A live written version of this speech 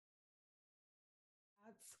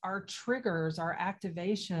our triggers, our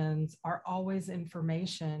activations are always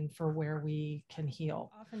information for where we can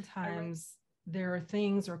heal. Oftentimes there are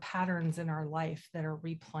things or patterns in our life that are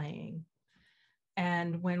replaying.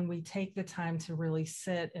 And when we take the time to really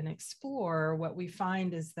sit and explore, what we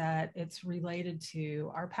find is that it's related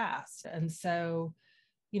to our past. And so,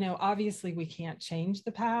 obviously we can't change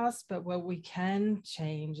the past, but what we can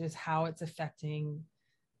change is how it's affecting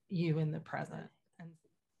you in the present. And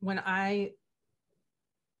when I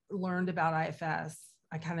learned about IFS,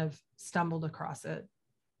 I kind of stumbled across it.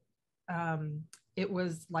 It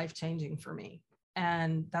was life-changing for me.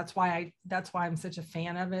 And that's why I'm such a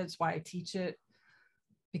fan of it. It's why I teach it,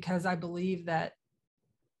 because I believe that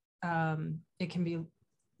it can be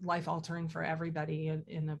life-altering for everybody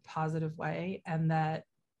in a positive way, and that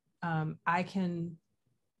I can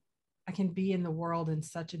be in the world in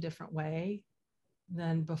such a different way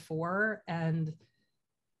than before. And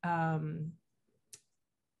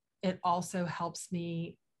it also helps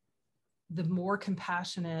me, the more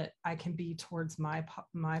compassionate I can be towards my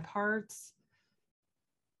parts,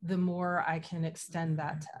 the more I can extend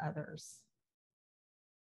that to others.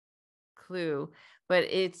 Clue. But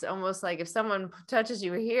it's almost like if someone touches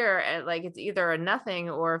you here, and like it's either a nothing,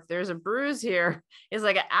 or if there's a bruise here, it's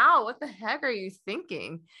like, ow, what the heck are you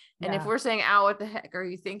thinking? Yeah. And if we're saying, ow, what the heck are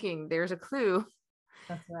you thinking, there's a clue.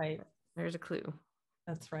 That's right. There's a clue.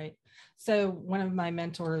 That's right. So one of my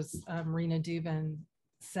mentors, Rena Dubin,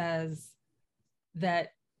 says that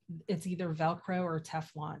it's either Velcro or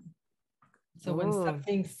Teflon. So when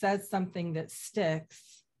something says something that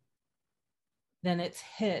sticks, then it's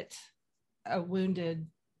hit a wounded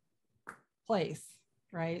place,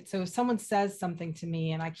 right? So if someone says something to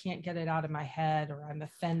me and I can't get it out of my head, or I'm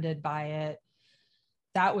offended by it,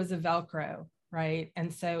 that was a Velcro, right?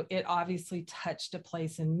 And so it obviously touched a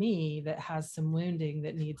place in me that has some wounding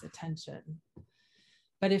that needs attention.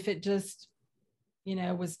 But if it just,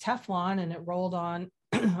 was Teflon and it rolled on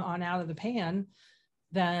out of the pan,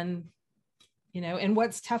 then, and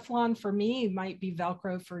what's Teflon for me might be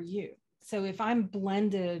Velcro for you. So if I'm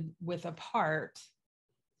blended with a part,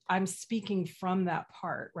 I'm speaking from that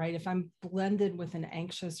part, right? If I'm blended with an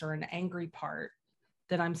anxious or an angry part,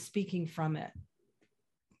 then I'm speaking from it.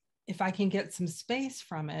 If I can get some space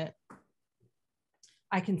from it,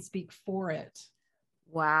 I can speak for it.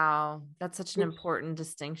 Wow. That's such an important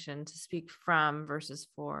distinction, to speak from versus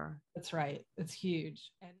for. That's right. It's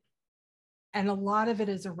huge. And a lot of it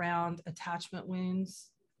is around attachment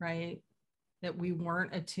wounds, right? That we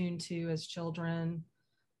weren't attuned to as children,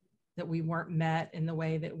 that we weren't met in the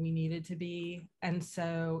way that we needed to be. And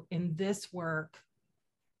so in this work,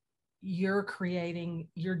 you're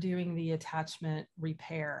doing the attachment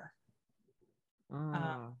repair.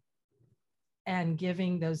 And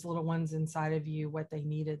giving those little ones inside of you what they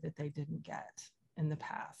needed that they didn't get in the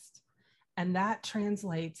past. And that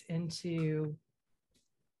translates into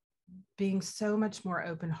being so much more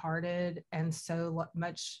open-hearted and so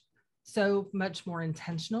much more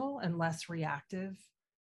intentional and less reactive